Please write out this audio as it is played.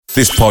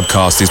This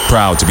podcast is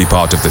proud to be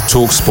part of the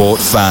TalkSport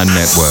Fan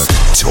Network.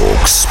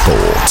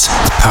 TalkSport.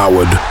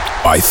 Powered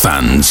by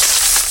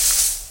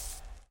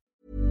fans.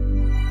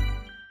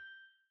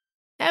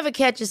 Ever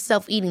catch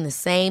yourself eating the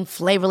same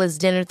flavorless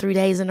dinner 3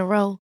 days in a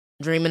row?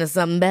 Dreaming of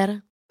something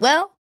better?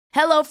 Well,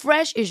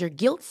 HelloFresh is your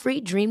guilt-free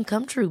dream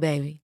come true,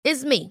 baby.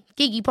 It's me,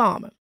 Keke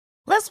Palmer.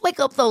 Let's wake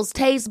up those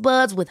taste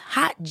buds with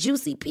hot,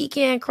 juicy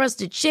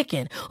pecan-crusted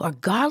chicken or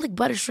garlic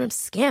butter shrimp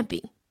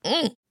scampi.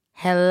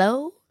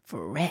 Hello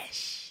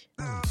Fresh.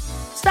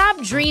 Stop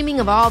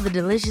dreaming of all the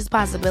delicious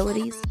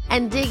possibilities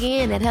and dig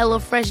in at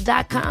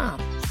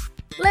HelloFresh.com.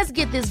 Let's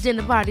get this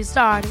dinner party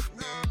started.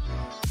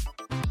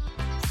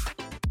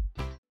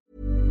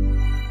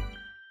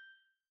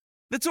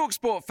 The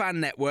TalkSport Fan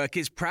Network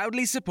is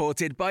proudly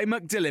supported by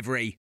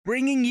McDelivery,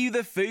 bringing you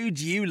the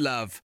food you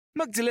love.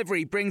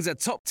 McDelivery brings a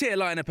top-tier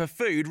lineup of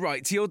food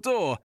right to your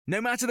door.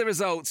 No matter the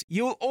result,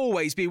 you'll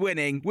always be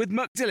winning with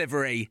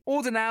McDelivery.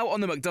 Order now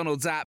on the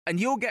McDonald's app and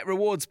you'll get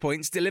rewards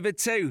points delivered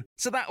too.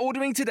 So that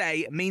ordering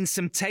today means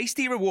some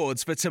tasty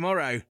rewards for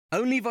tomorrow.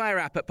 Only via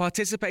app at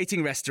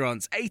participating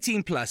restaurants.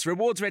 18 plus.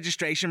 Rewards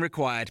registration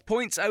required.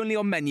 Points only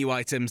on menu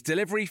items.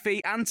 Delivery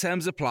fee and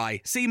terms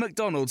apply. See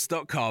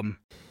mcdonalds.com.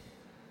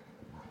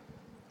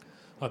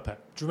 Hi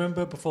Pep, do you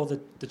remember before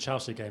the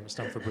Chelsea game at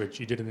Stamford Bridge,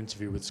 you did an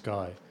interview with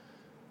Sky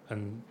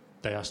and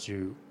they asked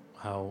you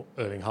how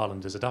Erling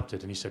Haaland has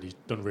adapted, and you said he's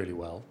done really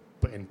well,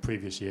 but in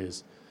previous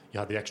years you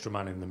had the extra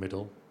man in the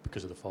middle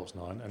because of the false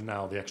nine, and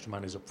now the extra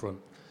man is up front,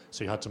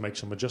 so you had to make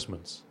some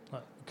adjustments.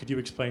 Could you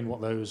explain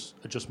what those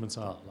adjustments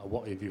are?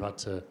 What have you had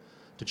to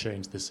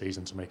change this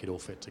season to make it all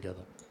fit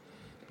together?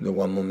 The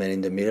one more man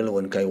in the middle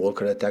when Kyle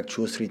Walker attacked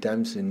 2 or 3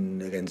 times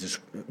against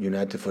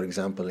United, for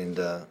example, in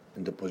the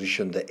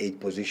position, the 8th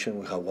position,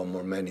 we have one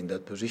more man in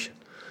that position.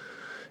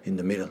 In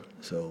the middle.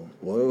 So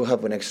when you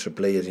have an extra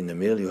players in the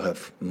middle, you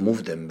have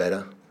moved them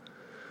better.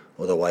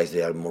 Otherwise,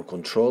 they are more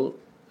control.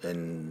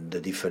 And the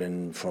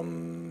different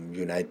from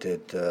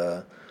United,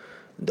 the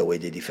way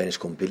they defend is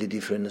completely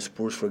different than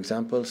Spurs, for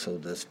example. So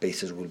the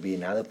spaces will be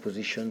in other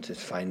positions.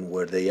 It's fine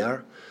where they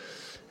are.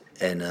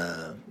 And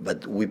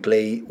but we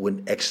play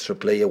with extra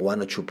player,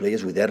 1 or 2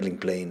 players with Erling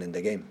playing in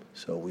the game.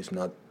 So it's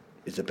not.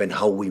 It depends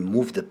how we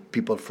move the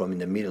people from in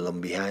the middle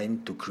and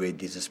behind to create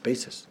these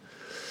spaces.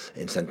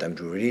 And sometimes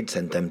we read,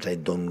 sometimes I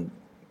don't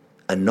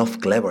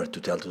enough clever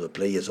to tell to the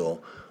players or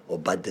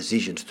bad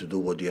decisions to do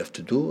what you have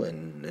to do,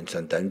 and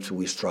sometimes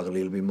we struggle a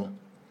little bit more.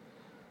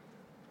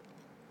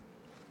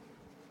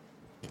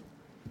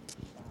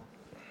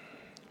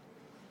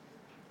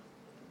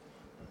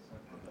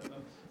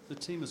 The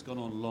team has gone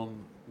on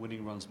long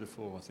winning runs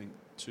before, I think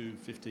 2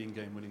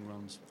 15-game winning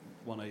runs,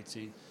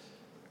 180.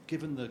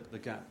 Given the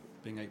gap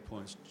being 8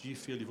 points, do you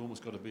feel you've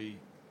almost got to be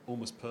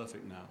almost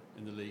perfect now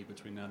in the league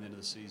between now and the end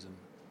of the season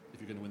if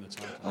you're going to win the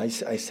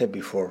title? I said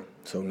before,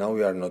 so now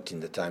we are not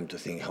in the time to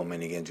think how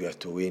many games you have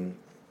to win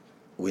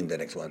the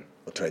next one,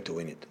 or try to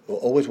win it.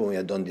 Always when we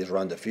have done this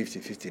round of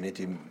 15,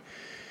 18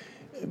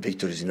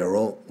 victories in a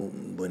row,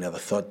 we never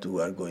thought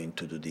we are going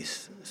to do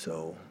this.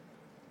 So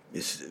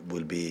this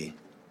will be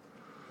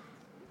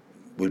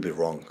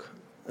wrong.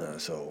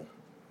 So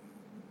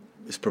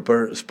it's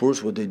prepare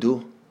Spurs what they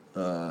do.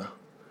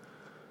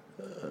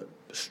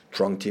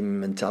 Strong team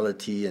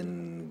mentality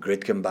and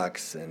great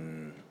comebacks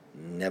and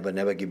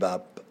never give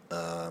up,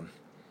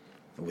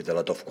 with a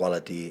lot of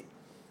quality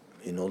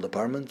in all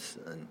departments,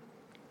 and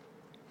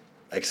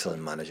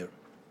excellent manager,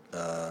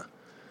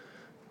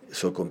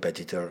 so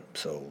competitor.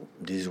 So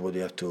this is what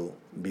you have to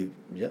be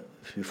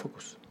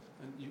focused.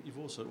 And you've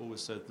also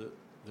always said that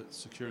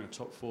securing a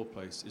top 4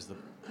 place is the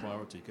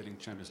priority, getting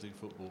Champions League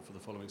football for the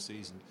following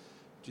season.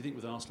 Do you think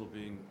with Arsenal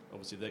being,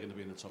 obviously they're going to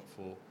be in the top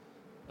 4,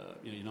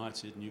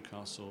 United,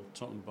 Newcastle,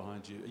 Tottenham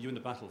behind you, are you in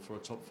the battle for a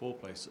top 4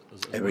 place?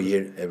 Every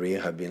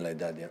year have been like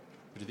that, yeah.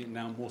 But do you think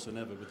now more so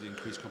than ever with the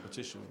increased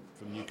competition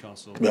from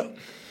Newcastle? Yeah,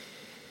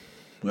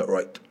 you're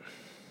right.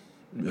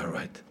 You're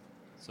right.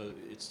 So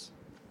it's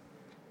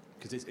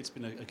because it's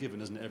been a given,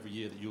 isn't it, every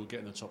year that you'll get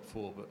in the top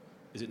 4, but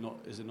is it not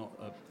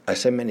I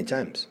said many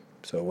times.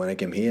 So when I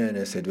came here and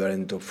I said we are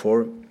in the top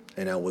 4,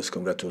 and I was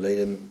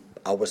congratulating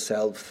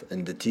ourselves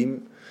and the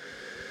team,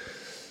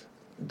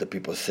 the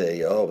people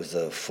say, oh, it's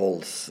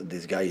false,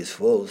 this guy is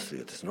false.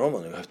 It's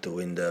normal, you have to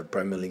win the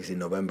Premier League in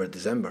November,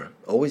 December.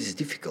 Always is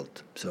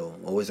difficult. So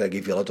always I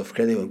give you a lot of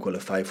credit when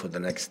qualify for the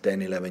next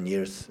 10, 11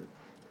 years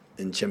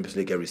in Champions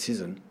League every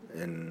season.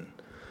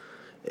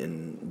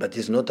 But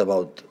it's not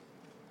about,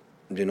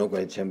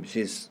 going Champions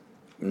League.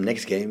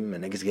 Next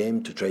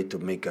game to try to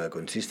make a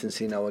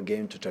consistency in our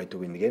game, to try to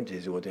win the game. This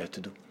is what you have to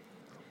do.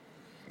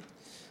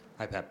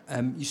 Hi Pep.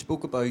 You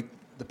spoke about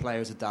the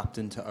players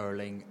adapting to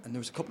Erling, and there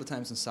was a couple of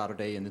times on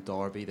Saturday in the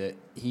derby that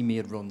he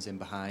made runs in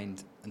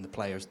behind and the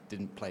players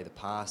didn't play the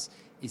pass.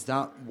 Is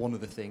that one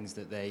of the things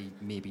that they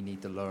maybe need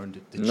to learn to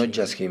Not change?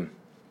 just him.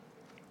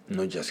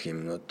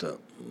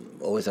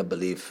 Always I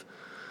believe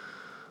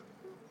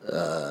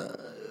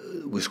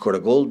we scored a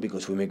goal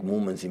because we make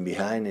movements in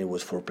behind, and it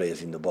was 4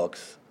 players in the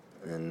box,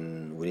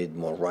 and we need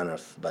more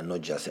runners, but not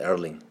just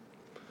Erling.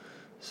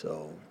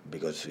 So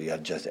because you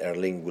have just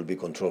Erling will be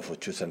controlled for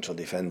two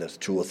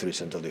or three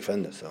central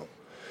defenders. So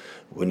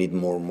we need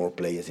more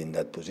players in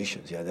that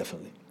position. Yeah,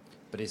 definitely.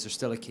 But is there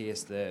still a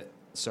case that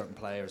certain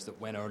players that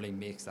when Erling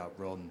makes that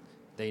run,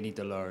 they need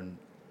to learn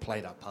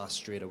play that pass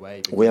straight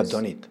away? We have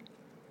done it.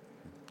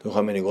 Look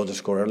how many goals has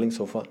scored Erling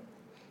so far?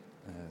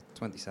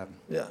 27.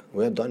 Yeah,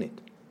 we have done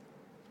it.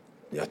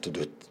 You have to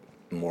do it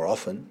more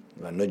often,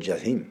 but not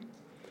just him.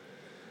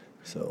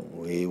 So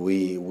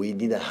we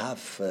didn't have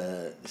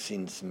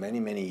since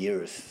many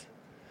years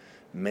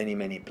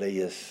many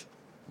players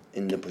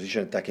in the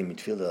position attacking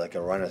midfielder like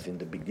a runners in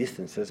the big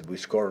distances. We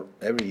score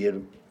every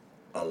year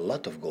a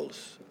lot of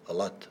goals, a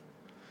lot,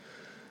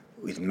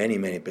 with many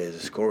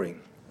players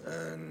scoring,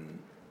 and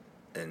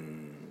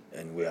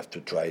we have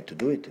to try to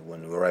do it.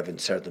 When we arrive in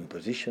certain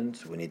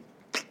positions, we need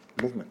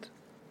movement.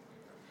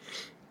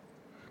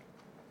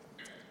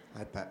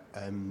 Hi Pep.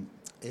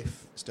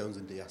 If Stones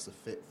and Diaz are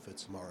fit for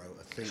tomorrow,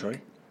 I think.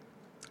 Sorry?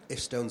 If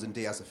Stones and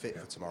Diaz are fit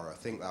for tomorrow, I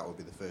think that will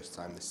be the first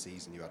time this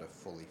season you had a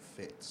fully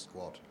fit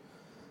squad.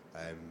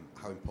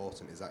 How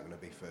important is that going to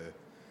be for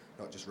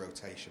not just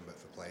rotation, but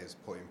for players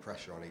putting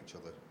pressure on each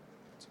other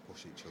to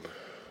push each other?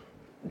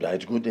 Yeah,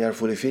 it's good they are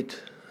fully fit.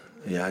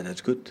 Yeah,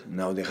 that's good.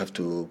 Now they have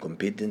to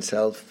compete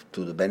themselves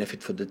to the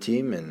benefit for the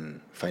team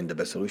and find the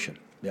best solution.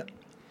 Yeah.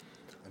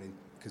 I mean,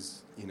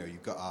 because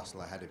you've got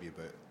Arsenal ahead of you,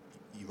 but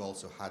you've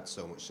also had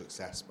so much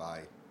success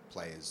by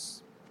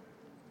players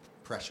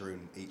pressuring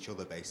each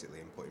other basically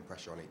and putting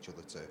pressure on each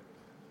other to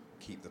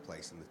keep the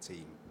place in the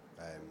team.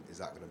 Is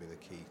that going to be the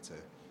key to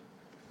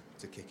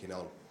kicking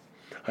on?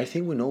 I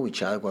think we know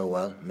each other quite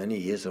well, many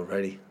years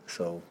already.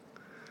 So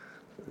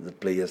the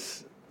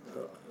players,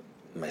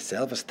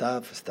 myself,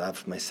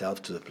 staff,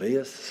 myself to the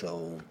players.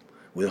 So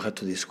we don't have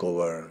to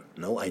discover.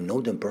 No, I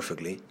know them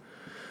perfectly.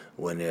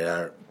 When they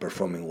are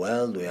performing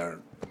well, they are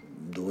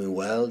doing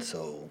well.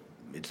 So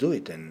let's do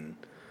it. And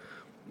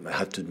I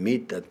have to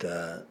admit that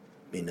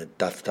in a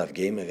tough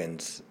game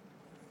against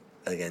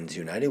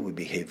United, we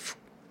behaved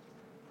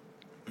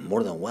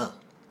more than well.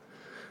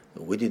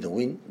 We didn't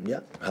win,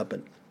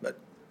 happened, but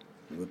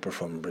we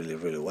performed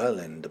really well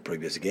in the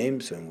previous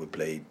games when we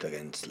played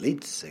against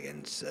Leeds,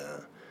 against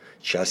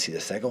Chelsea the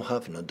second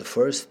half, not the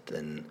first,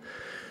 and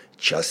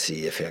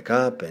Chelsea FA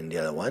Cup and the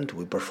other one.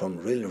 We performed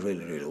really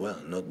well,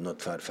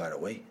 not far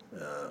away,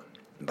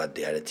 but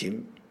they are a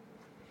team.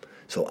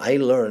 So I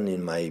learned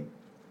in my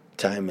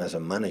time as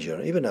a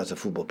manager, even as a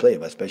football player,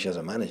 but especially as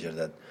a manager,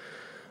 that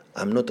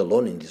I'm not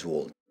alone in this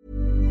world.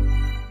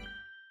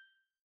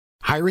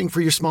 Hiring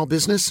for your small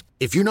business?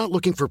 If you're not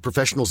looking for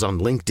professionals on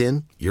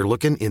LinkedIn, you're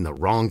looking in the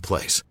wrong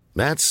place.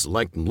 That's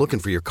like looking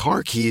for your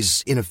car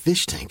keys in a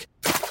fish tank.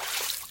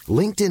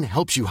 LinkedIn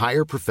helps you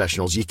hire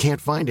professionals you can't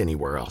find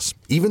anywhere else,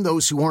 even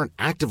those who aren't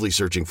actively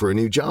searching for a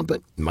new job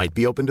but might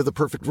be open to the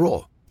perfect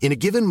role. In a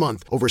given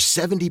month, over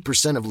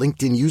 70% of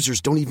LinkedIn users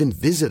don't even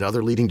visit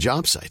other leading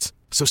job sites.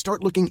 So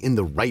start looking in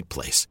the right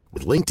place.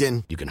 With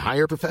LinkedIn, you can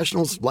hire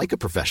professionals like a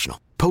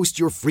professional. Post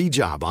your free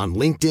job on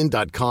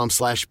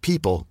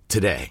linkedin.com/people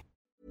today.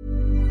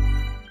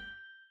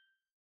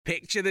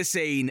 Picture the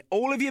scene.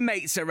 All of your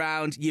mates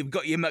around, you've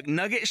got your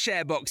McNugget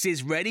share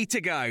boxes ready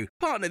to go.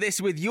 Partner this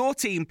with your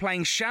team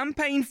playing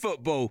champagne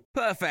football.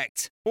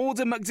 Perfect.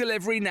 Order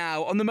McDelivery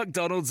now on the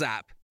McDonald's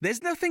app.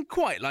 There's nothing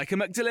quite like a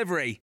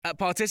McDelivery. At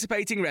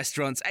participating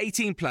restaurants,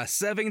 18 plus,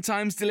 serving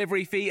times,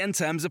 delivery fee and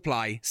terms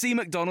apply. See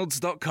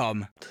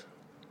mcdonalds.com.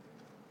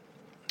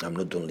 I'm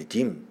not the only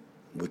team.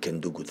 We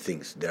can do good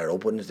things. There are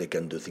opponents, they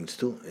can do things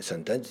too. And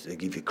sometimes I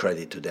give you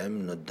credit to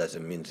them. That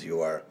doesn't mean you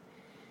are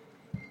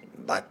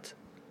bad.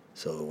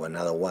 So when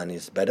another one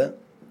is better,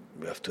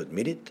 we have to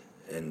admit it.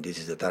 And this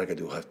is the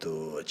target we have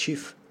to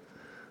achieve.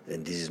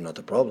 And this is not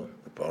a problem.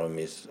 The problem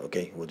is,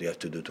 okay, what do you have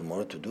to do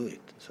tomorrow to do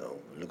it? So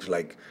it looks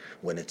like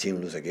when a team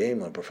loses a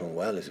game or perform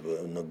well, it's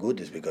not good.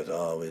 It's because,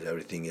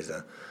 everything is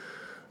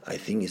I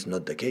think it's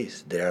not the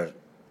case. There are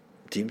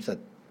teams that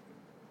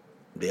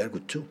they are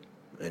good too,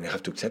 and you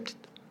have to accept it.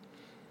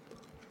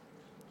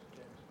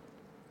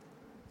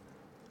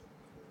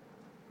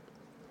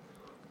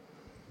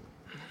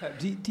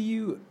 Do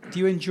you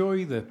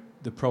enjoy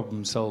the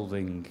problem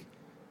solving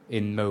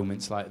in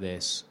moments like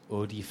this,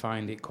 or do you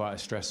find it quite a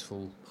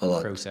stressful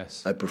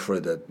process? I prefer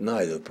that. No,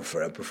 I don't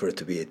prefer. I prefer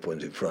to be 8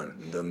 points in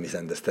front. Don't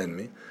misunderstand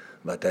me,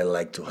 but I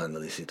like to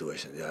handle this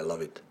situation. Yeah, I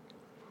love it.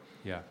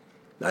 Yeah.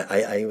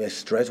 I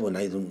stress when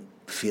I don't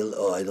feel,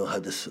 I don't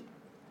have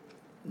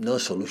no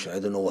solution. I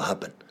don't know what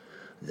happened.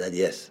 That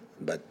yes,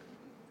 but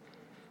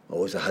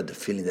always I had the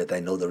feeling that I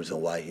know the reason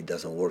why it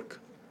doesn't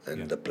work,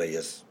 and the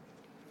players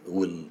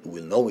will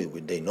know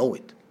it. They know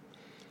it.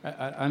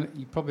 And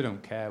you probably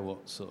don't care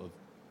what sort of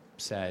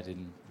said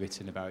and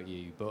written about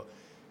you, but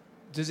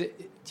do you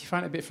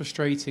find it a bit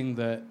frustrating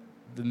that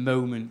the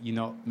moment you're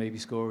not maybe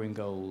scoring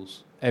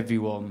goals,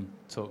 everyone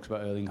talks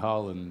about Erling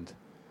Haaland,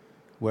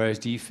 whereas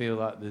do you feel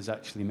like there's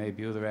actually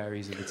maybe other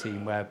areas of the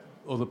team where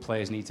other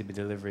players need to be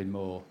delivering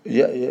more?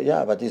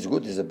 Yeah, but it's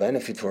good. It's a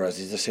benefit for us.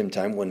 It's the same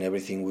time when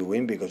everything we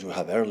win because we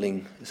have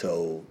Erling,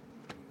 so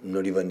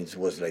not even it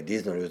was like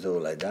this, not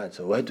even like that.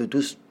 So we have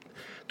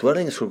to to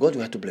Erling score goals,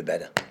 we have to play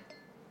better.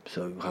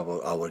 So you have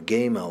our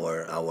game,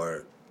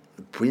 our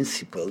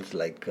principles,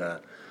 like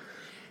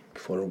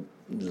for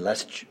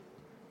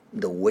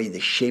the way, the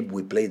shape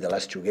we played the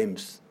last 2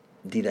 games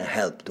didn't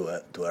help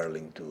to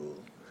Erling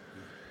to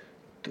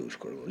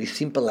score a goal. It's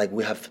simple, like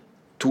we have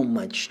too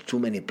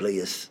many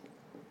players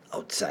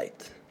outside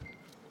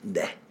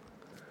there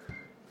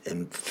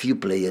and few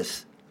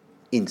players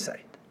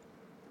inside.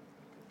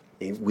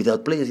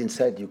 Without players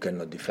inside, you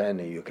cannot defend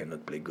and you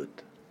cannot play good.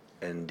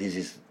 And this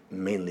is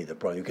mainly the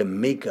problem. You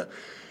can make,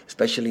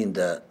 especially in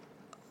the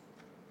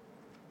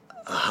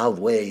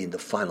halfway, in the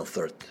final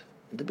third.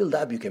 In the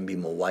build-up, you can be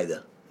more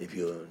wider if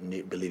you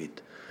believe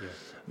it. Yeah.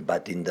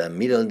 But in the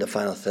middle, in the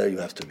final third, you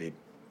have to be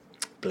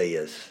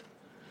players.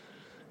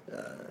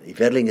 If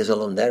Erling is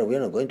alone there, we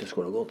are not going to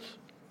score goals.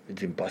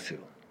 It's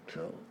impossible.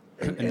 So,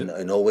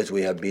 and always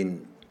we have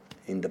been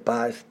in the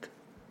past,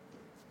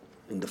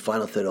 in the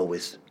final third,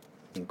 always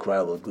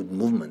incredible, good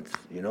movements,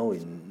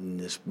 in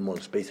the small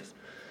spaces.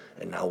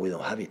 And now we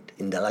don't have it.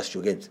 In the last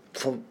 2 games,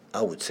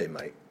 I would say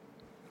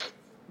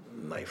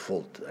my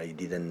fault. I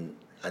didn't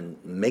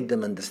make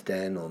them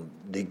understand, or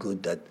they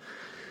good that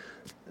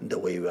the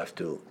way you have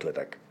to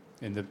attack.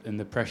 In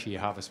the pressure you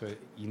have, I suppose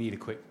you need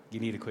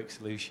a quick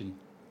solution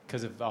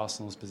because of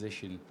Arsenal's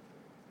position.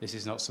 This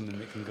is not something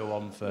that can go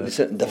on for.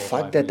 Listen, the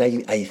fact that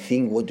I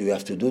think what you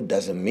have to do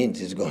doesn't mean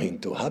it's going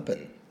to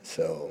happen.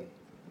 So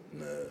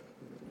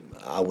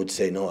I would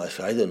say no.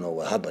 I don't know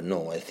what happened.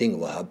 No, I think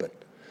what happened,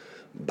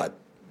 but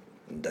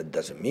that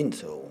doesn't mean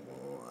so.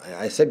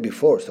 I said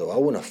before, so I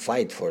want to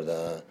fight for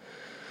the,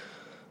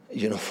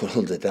 for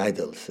all the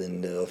titles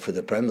and for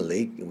the Premier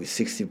League with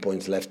 60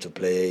 points left to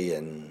play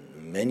and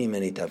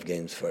many tough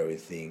games for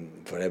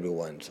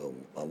everyone. So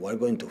we're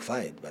going to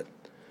fight, but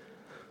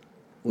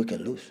we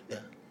can lose. Yeah,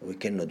 we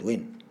cannot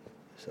win.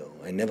 So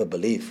I never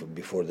believed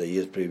before the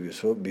years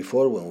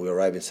before when we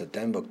arrived in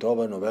September,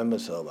 October, November.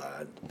 So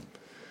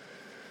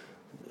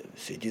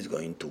City is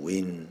going to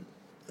win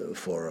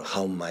for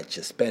how much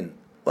spent.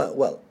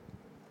 Well,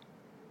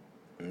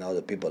 now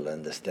the people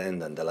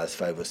understand, and the last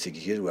 5 or 6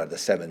 years we are the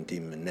 7th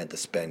team net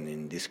spend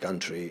in this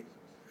country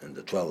and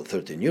the 12 or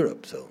 13 in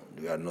Europe, so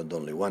we are not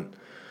only one.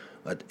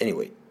 But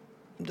anyway,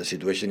 the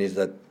situation is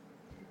that,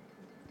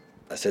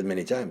 I said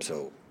many times,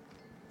 so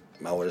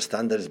our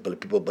standards,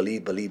 people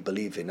believe,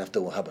 and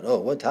after what happened?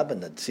 What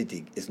happened that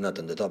City is not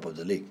on the top of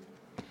the league?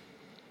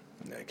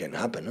 It can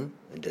happen, huh?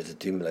 And there's a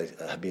team like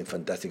have been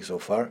fantastic so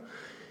far,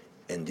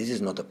 and this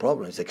is not a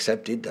problem. It's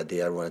accepted that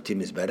they are when a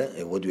team is better,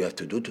 and what do you have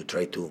to do to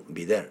try to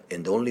be there?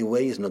 And the only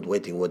way is not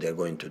waiting what they are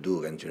going to do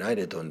against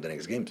United on the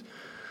next games.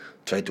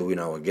 Try to win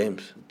our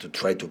games, to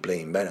try to play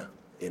in better,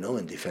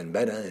 and defend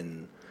better,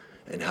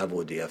 and have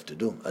what they have to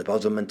do.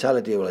 About the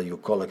mentality, well, your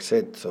colleague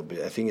said, so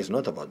I think it's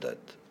not about that.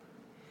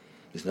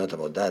 It's not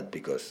about that,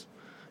 because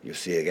you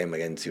see a game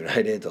against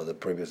United or the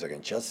previous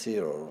against Chelsea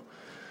or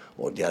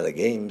the other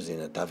games, in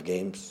the tough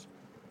games,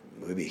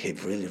 we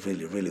behave really,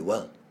 really, really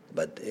well.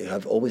 But you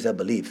have always a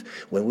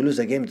belief. When we lose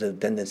a game, the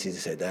tendency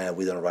is to say,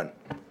 we don't run.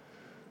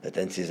 The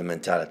tendency is a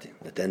mentality.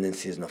 The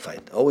tendency is no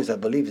fight. Always I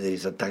believe there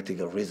is a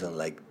tactical reason,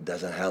 like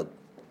doesn't help.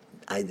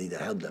 Either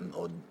help them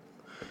or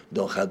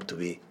don't help to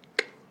be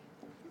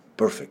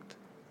perfect.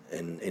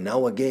 And in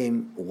our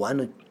game,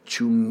 1 or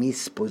 2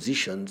 missed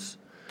positions,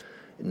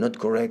 not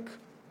correct,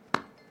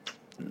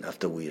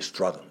 after we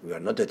struggle. We are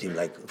not a team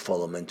like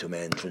follow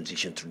man-to-man,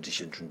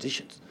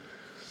 transitions.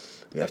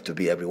 We have to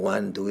be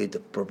everyone, do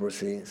it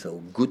properly.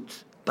 So good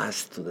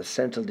pass to the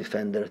central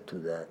defender, to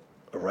the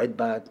right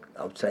back,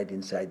 outside,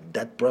 inside.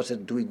 That process,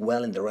 doing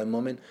well in the right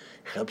moment,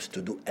 helps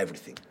to do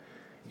everything.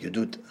 You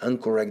do it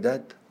uncorrect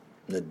that,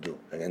 not do.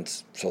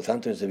 Against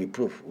Southampton is a big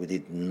proof. We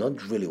did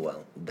not really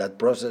well. That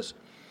process,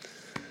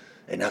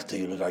 and after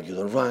you look like you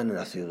don't run, and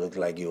after you look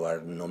like you are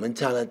no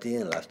mentality,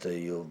 and after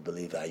you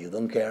believe you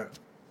don't care,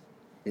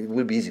 it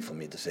will be easy for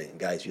me to say,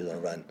 guys, you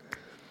don't run.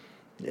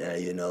 Yeah,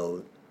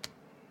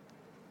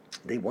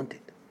 they want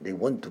it. They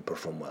want to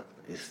perform well.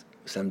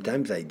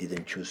 Sometimes I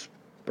didn't choose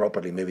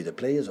properly, maybe the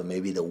players, or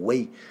maybe the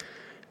way.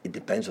 It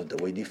depends on the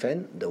way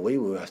defend, the way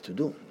we have to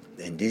do.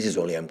 And this is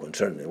only I'm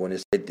concerned. When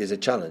it is a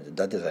challenge,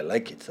 that is I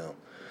like it. So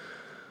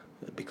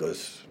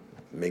because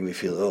make me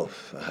feel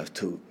I have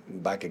to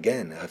back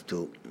again. I have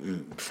to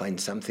find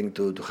something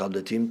to help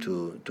the team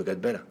to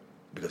get better.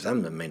 Because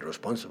I'm the main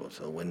responsible.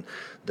 So when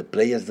the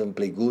players don't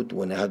play good,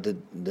 when I have the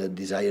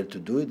desire to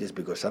do it, it's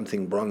because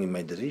something wrong in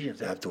my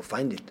decisions. I have to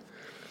find it.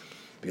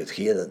 Because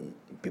here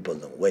people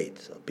don't wait.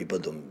 So people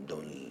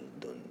don't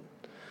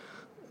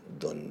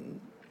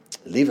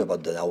live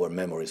about our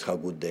memories, how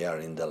good they are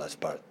in the last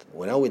part.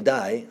 When I will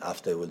die,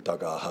 after we'll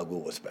talk about how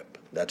good was Pep.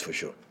 That's for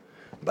sure.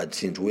 But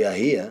since we are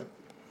here,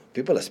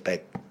 people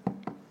expect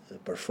to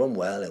perform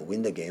well and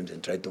win the games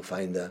and try to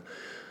find the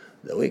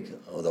weak.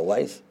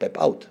 Otherwise, Pep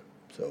out.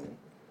 So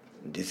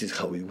this is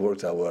how it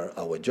works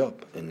our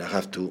job. And I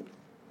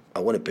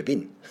want to Pep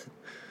in.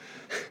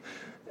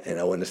 And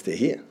I want to stay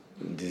here.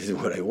 This is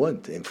what I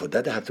want. And for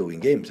that I have to win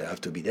games. I have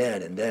to be there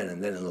and then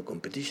in all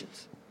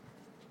competitions.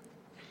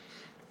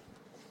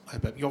 Hi,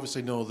 Pep. You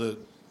obviously know the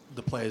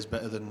the players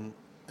better than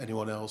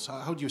anyone else.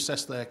 How do you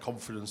assess their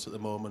confidence at the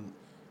moment?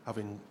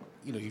 Having,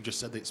 you just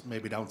said that it's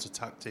maybe down to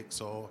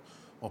tactics or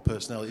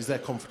personnel. Is their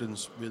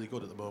confidence really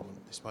good at the moment,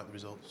 despite the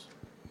results?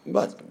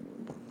 But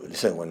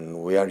listen,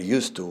 when we are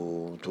used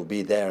to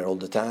be there all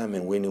the time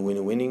and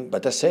winning.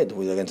 But as I said,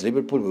 against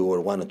Liverpool, we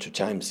were 1 or 2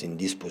 times in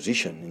this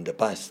position in the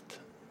past,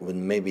 with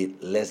maybe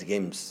less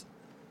games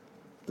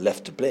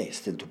left to play,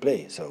 still to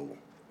play. So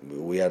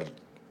we are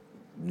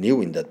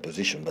new in that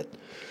position. But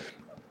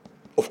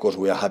of course,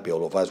 we are happy,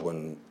 all of us,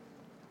 when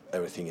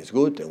everything is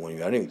good and when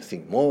you are able to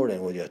think more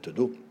and what you have to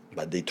do.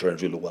 But they train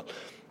really well.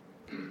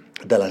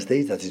 The last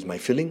days, that is my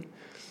feeling,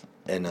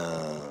 and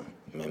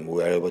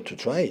we are able to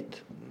try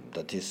it.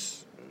 That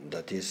is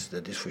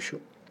for sure.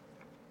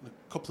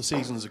 A couple of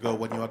seasons ago,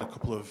 when you had a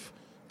couple of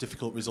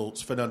difficult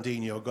results,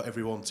 Fernandinho got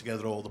everyone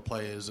together, all the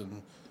players,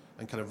 and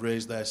kind of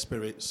raised their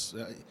spirits.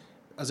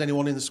 Has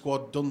anyone in the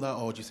squad done that,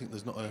 or do you think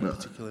there's not a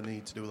particular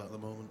need to do that at the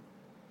moment?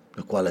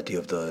 The quality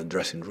of the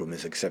dressing room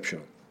is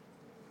exceptional.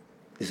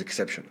 It's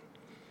exceptional.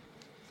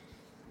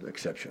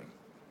 Exceptional.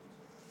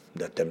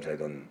 That times I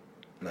don't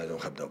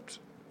have doubts.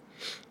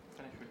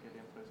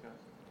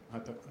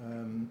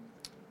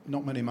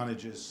 Not many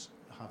managers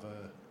have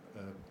a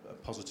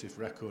positive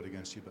record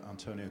against you, but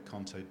Antonio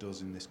Conte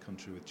does in this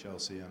country with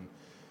Chelsea and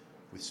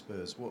with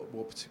Spurs.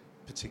 What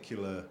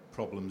particular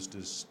problems do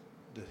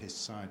his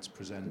sides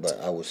present? But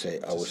I would say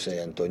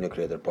Antonio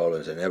created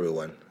problems in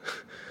everyone,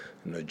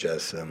 not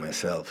just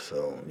myself.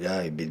 So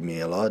yeah, he beat me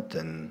a lot,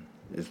 and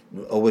it's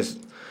always.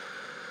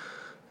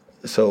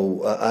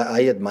 So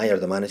I admire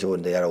the manager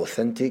when they are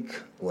authentic,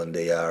 when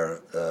they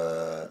are.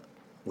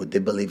 When they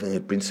believe in their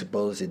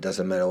principles, it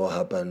doesn't matter what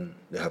happened.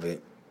 They have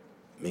an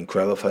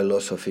incredible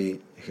philosophy.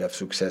 They have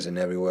success in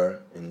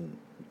everywhere. In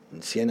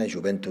Siena,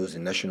 Juventus,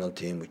 in national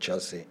team, with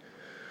Chelsea.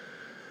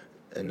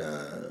 And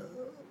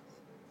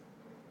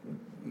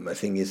I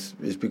think it's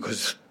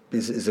because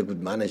he's a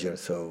good manager.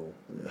 So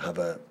have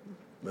a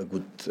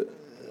good.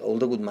 All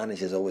the good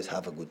managers always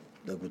have a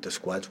good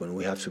squad. When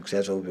we have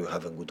success, we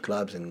have a good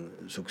clubs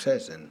and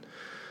success.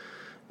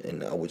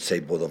 And I would say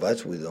both of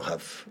us, we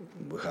have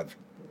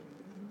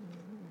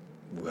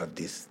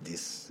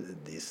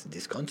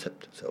this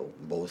concept. So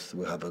both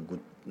we have a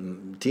good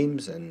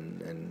teams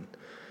and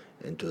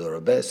to do our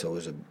best. So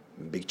it's a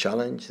big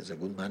challenge. He's a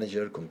good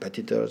manager,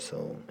 competitor.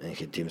 So and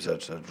his teams are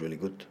really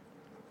good.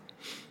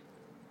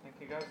 Thank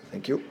you, guys.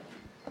 Thank you.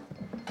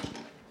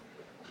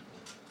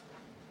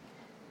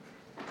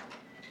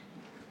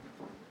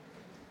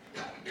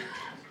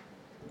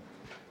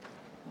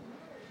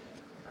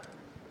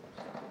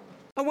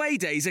 Away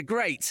days are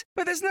great,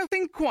 but there's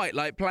nothing quite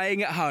like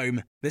playing at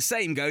home. The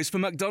same goes for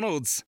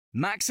McDonald's.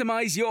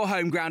 Maximise your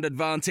home ground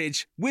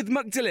advantage with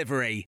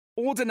McDelivery.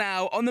 Order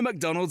now on the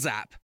McDonald's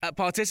app. At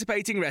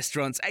participating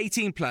restaurants,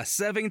 18 plus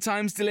serving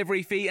times,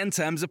 delivery fee and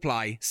terms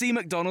apply. See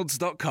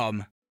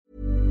mcdonalds.com.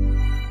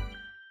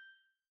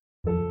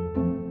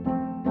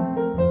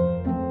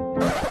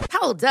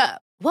 Hold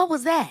up. What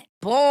was that?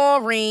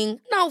 Boring.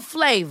 No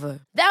flavor.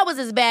 That was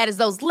as bad as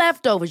those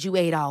leftovers you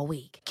ate all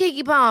week.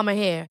 Keke Palmer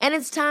here, and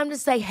it's time to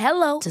say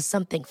hello to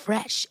something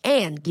fresh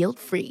and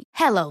guilt-free.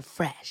 Hello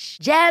Fresh.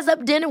 Jazz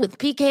up dinner with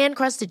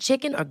pecan-crusted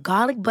chicken or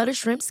garlic butter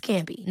shrimp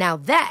scampi. Now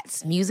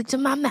that's music to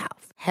my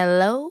mouth.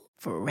 Hello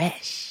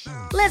Fresh.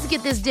 Let's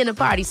get this dinner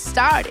party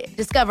started.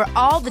 Discover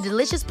all the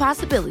delicious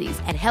possibilities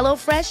at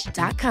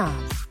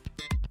HelloFresh.com.